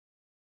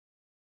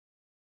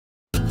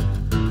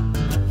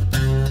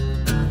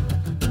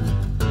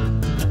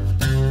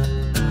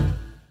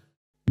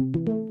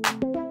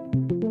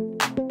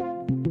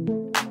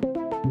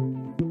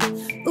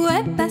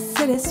est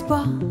passé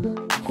l'espoir?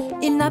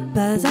 Il n'a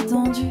pas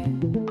attendu.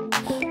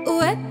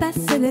 Où est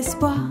passé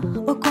l'espoir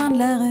au coin de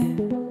la rue?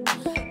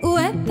 Où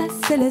est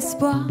passé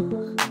l'espoir?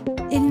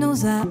 Il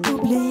nous a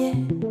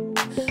oubliés.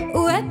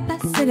 Où est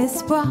passé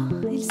l'espoir?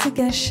 Il s'est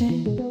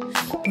caché.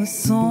 Où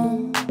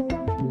sont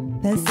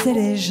passés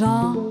les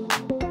gens?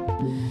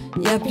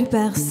 Y a plus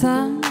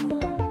personne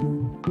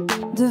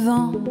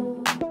devant.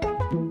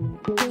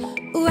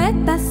 Où est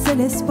passé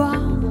l'espoir?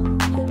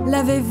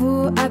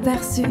 L'avez-vous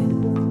aperçu?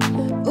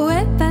 Où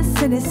est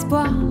passé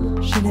l'espoir?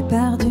 Je l'ai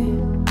perdu.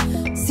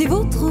 Si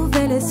vous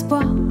trouvez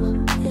l'espoir,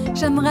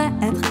 j'aimerais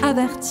être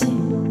averti.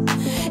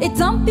 Et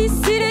tant pis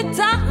s'il est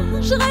tard,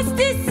 je reste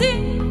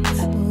ici.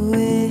 Où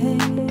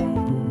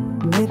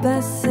est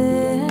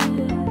passé?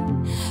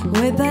 Où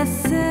est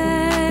passé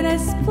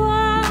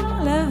l'espoir?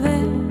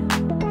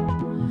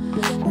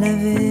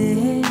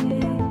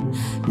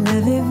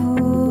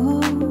 L'avez-vous?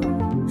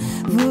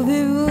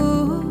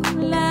 Pouvez-vous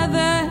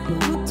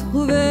l'avez-vous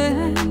trouvé?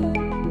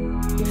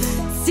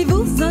 Si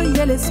vous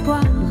auriez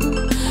l'espoir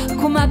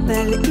qu'on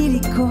m'appelle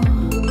illico,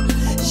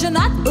 je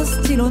note au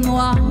stylo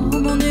noir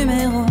mon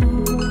numéro.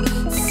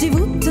 Si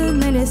vous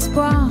tenez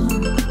l'espoir,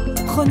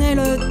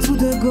 prenez-le tout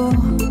de go.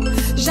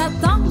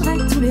 J'attendrai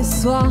tous les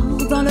soirs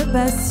dans le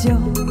patio.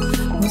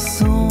 Où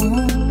sont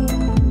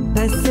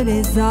passés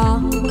les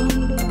arbres?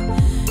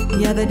 Il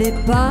y avait des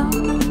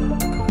pommes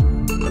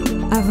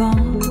avant.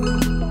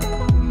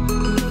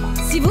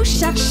 Si vous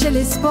cherchez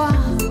l'espoir,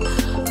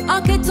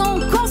 enquêtons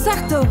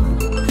concerto,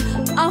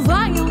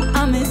 envoyons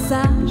un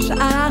message à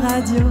la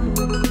radio.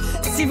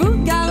 Si vous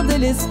gardez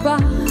l'espoir,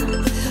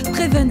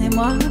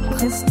 prévenez-moi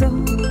presto.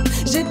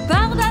 J'ai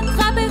peur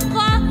d'attraper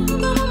froid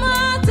dans mon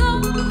manteau.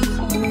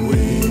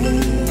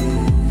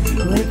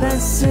 Où est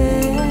passé?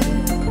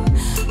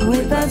 Où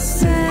est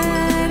passé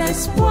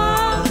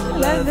l'espoir?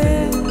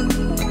 L'avez-vous?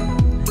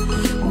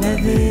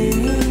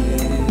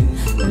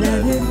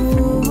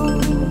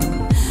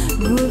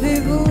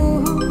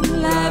 Pouvez-vous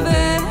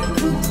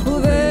l'avez-vous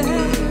trouvé?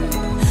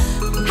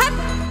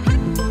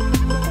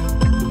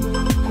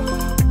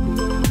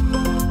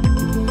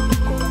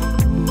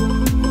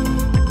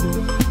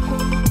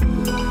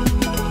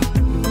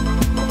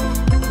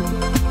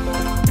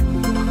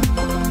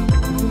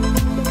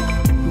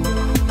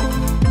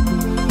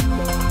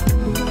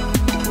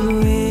 Où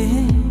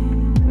est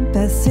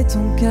passé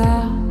ton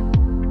cœur?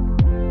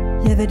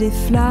 Il y avait des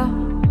fleurs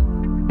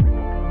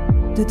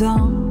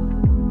dedans.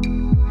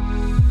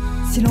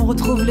 Si l'on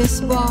retrouve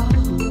l'espoir,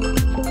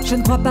 je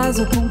ne crois pas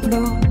au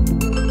complot.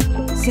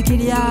 C'est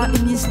qu'il y a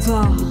une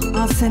histoire,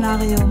 un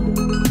scénario.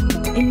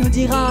 Il nous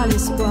dira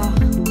l'espoir,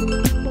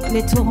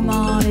 les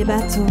tourments, les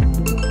bateaux,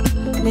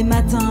 les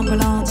matins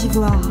blancs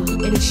d'ivoire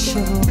et les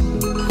chevaux.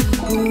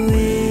 Où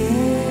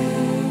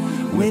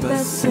est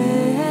passé?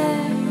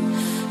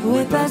 Où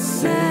est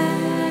passé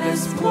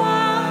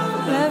l'espoir?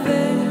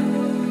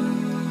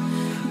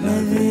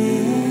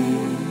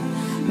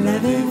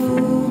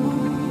 L'avez-vous?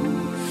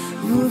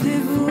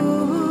 Pouvez-vous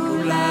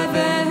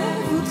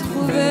l'avez-vous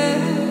trouvé?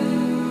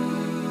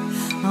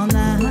 En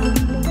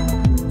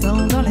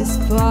attendant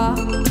l'espoir,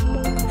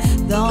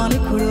 dans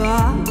les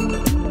couloirs,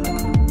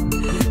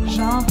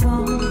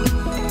 j'entends.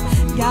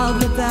 Garde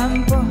le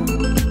tempo,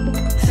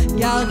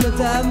 garde le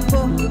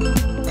tempo,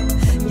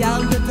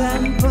 garde le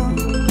tempo,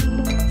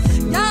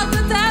 garde le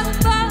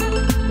tempo,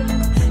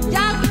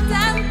 garde le tempo.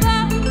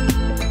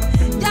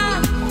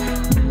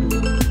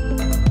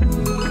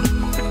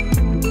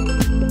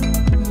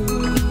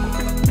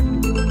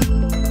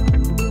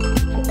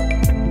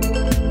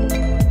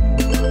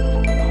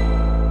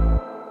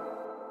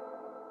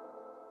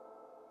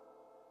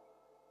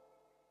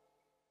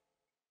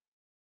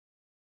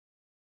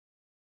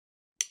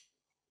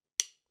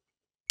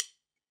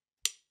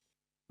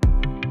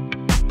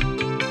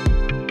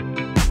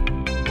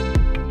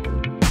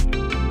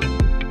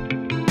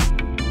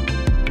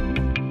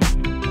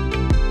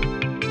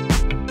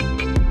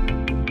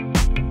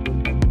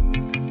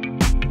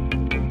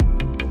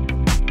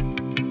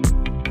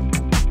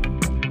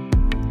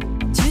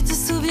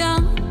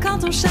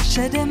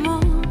 Cherchais des mots,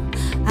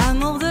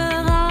 amour de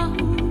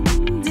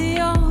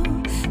radio.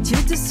 Tu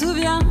te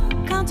souviens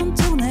quand on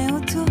tournait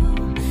autour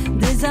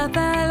des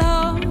appels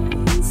au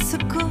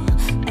secours?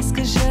 Est-ce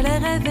que je l'ai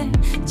rêvé?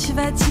 Tu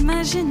vas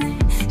t'imaginer.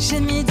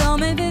 J'ai mis dans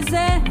mes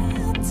baisers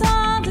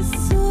tant de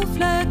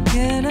souffles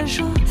que le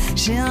jour.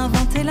 J'ai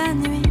inventé la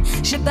nuit,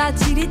 j'ai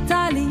bâti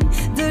l'Italie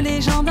de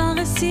légendes, un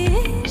récit.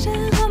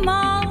 J'ai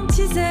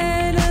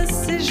romantisé le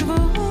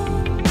séjour.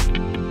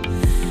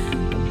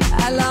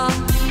 Alors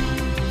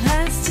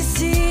reste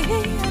ici,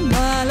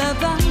 moi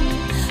là-bas,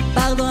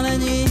 pars dans la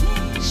nuit,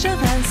 je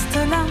reste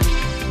là,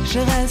 je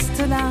reste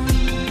là.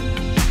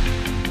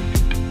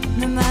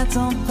 Ne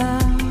m'attends pas.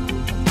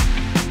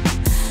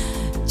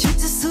 Tu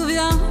te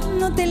souviens,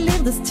 nos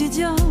délires de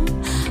studio,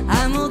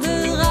 amour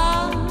de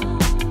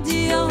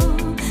radio.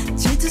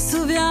 Tu te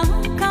souviens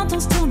quand on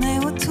se tournait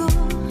autour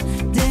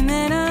des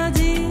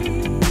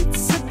mélodies de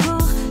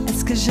secours?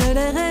 Est-ce que je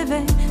l'ai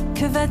rêvé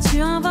que vas-tu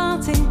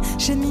inventer?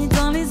 J'ai mis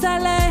dans les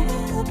allées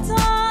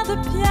autant de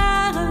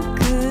pierres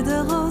que de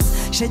roses.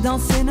 J'ai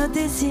dansé nos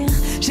désirs,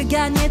 j'ai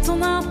gagné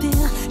ton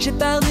empire. J'ai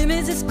perdu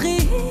mes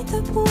esprits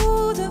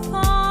debout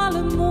devant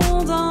le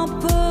monde en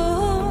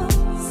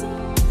pause.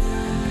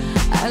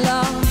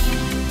 Alors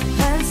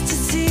reste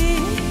ici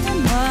et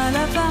moi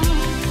là-bas.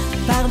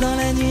 Pars dans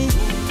la nuit,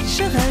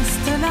 je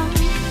reste là,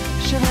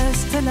 je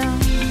reste là.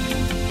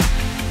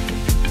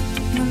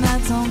 Ne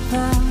m'attends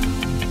pas.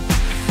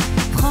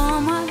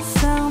 Prends-moi,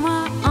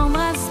 serre-moi,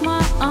 embrasse-moi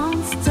en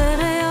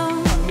stéréo.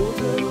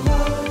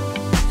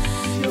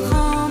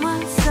 Prends-moi,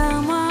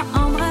 serre-moi,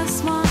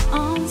 embrasse-moi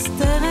en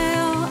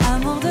stéréo.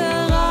 Amour de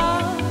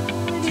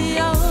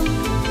radio.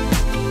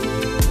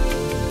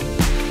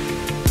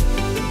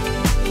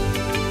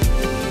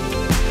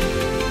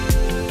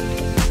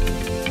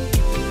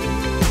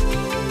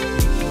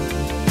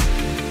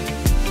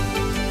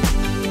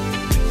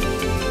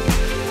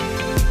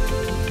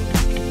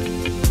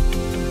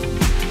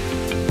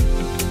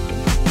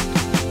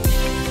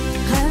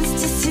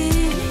 Reste ici,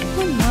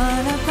 et moi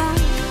là-bas.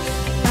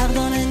 Pars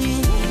dans la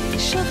nuit,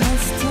 je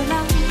reste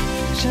là,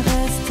 je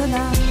reste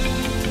là.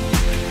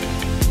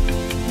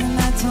 Ne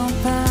m'attends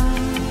pas.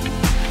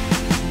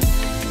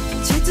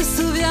 Tu te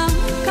souviens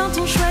quand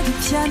on jouait du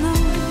piano?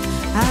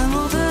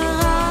 Amour de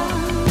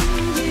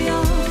radio.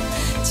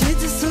 Tu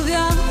te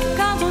souviens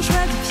quand on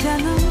jouait du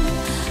piano?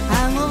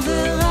 Amour de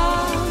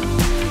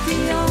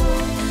radio.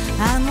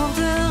 Amour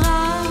de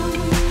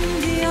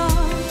radio.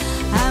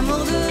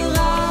 Amour de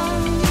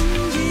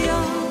radio.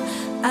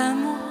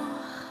 Amour.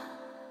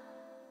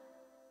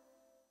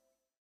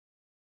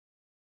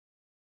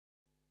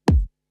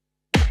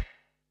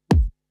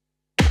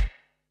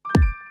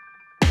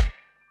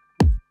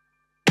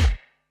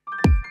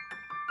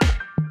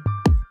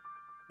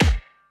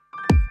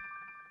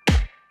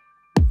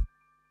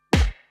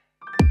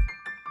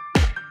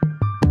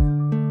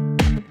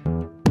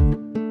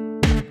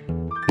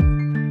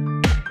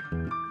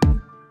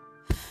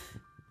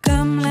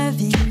 Comme la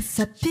vie,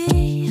 ça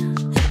pille,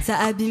 ça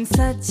abîme,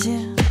 ça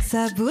tire,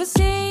 ça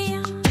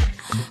bousille.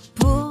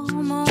 Pour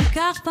mon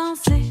cœur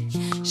pensé,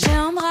 j'ai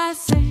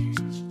embrassé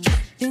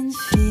une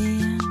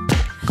fille.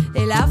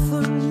 Et la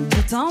foule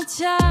tout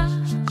entière,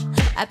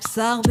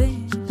 absorbée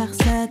par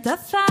cette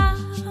affaire.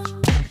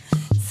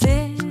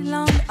 Ses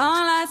langues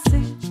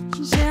enlacées,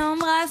 j'ai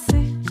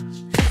embrassé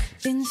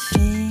une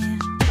fille.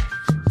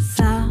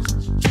 Sa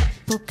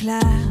peau claire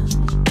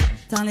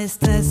dans les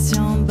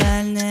stations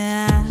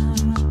balnéaires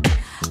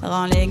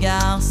rend les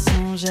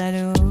garçons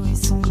jaloux, ils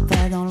sont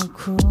pas dans le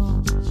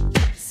cours,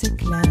 c'est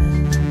clair.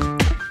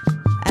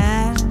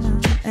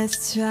 Elle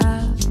est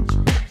suave,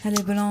 elle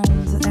est blonde,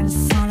 elle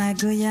sent la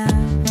goyave.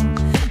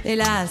 Et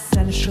la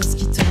seule chose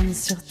qui tourne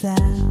sur terre,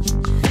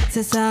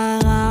 c'est sa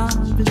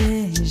robe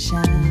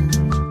légère.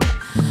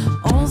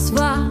 On se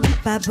voit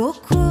pas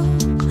beaucoup,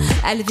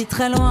 elle vit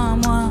très loin,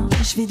 moi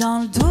je vis dans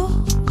le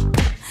Doubs.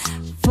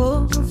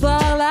 Faut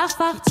voir la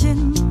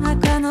fortune à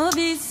quoi nos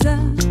vies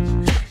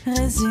se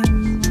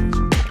résument.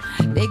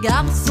 Les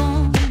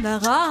garçons,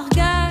 leur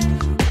orgueil,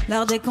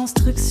 leur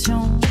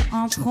déconstruction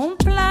en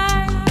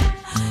trompe-l'œil.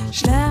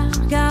 Je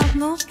les regarde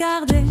nous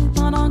regarder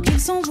pendant qu'ils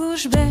sont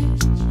bouche bée.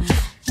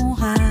 On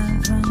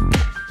rêve,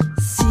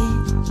 si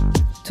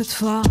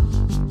toutefois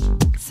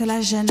cela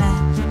gênait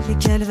et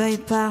qu'elle veuille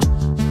pas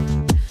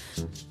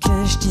que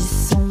je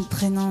dise son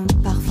prénom.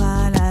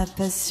 Parfois la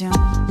passion,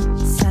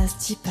 ça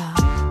se dit pas.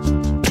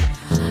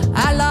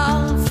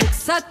 Alors faut que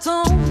ça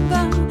tombe,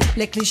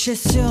 les clichés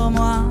sur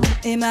moi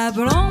et ma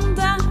blonde,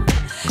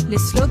 les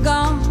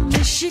slogans,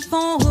 les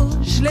chiffons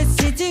rouges, les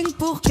sittings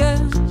pour que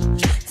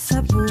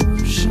ça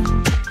bouge.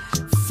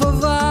 Faut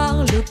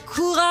voir le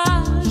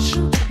courage,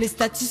 les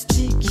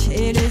statistiques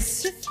et les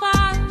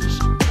suffrages,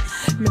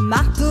 le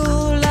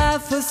marteau, la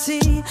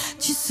faucille.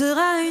 Tu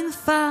seras une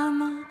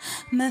femme,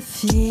 ma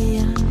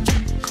fille.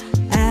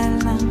 Elle,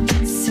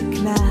 c'est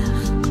clair,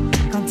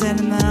 quand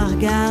elle me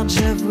regarde,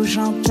 je bouge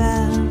en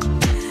peur.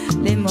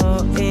 Les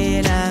mots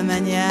et la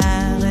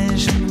manière, et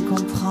je ne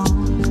comprends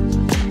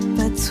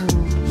pas tout.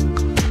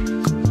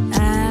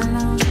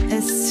 Elle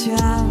est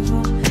suave,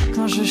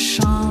 quand je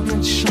chante,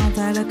 elle chante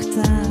à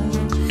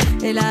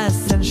l'octave. Et la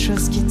seule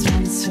chose qui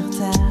tourne sur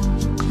terre,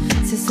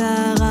 c'est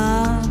sa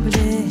robe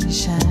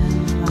légère.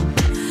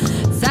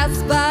 Ça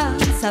se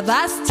passe à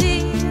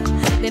Bastille,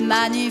 les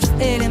manifs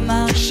et les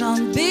marchands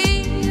de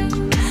billes.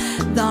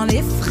 Dans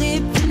les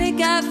fripes, les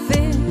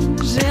cafés,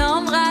 j'ai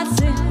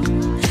embrassé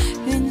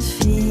une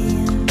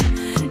fille.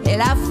 Et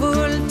la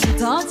foule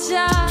tout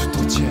entière,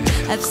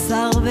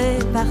 absorbée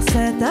par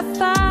cette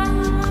affaire.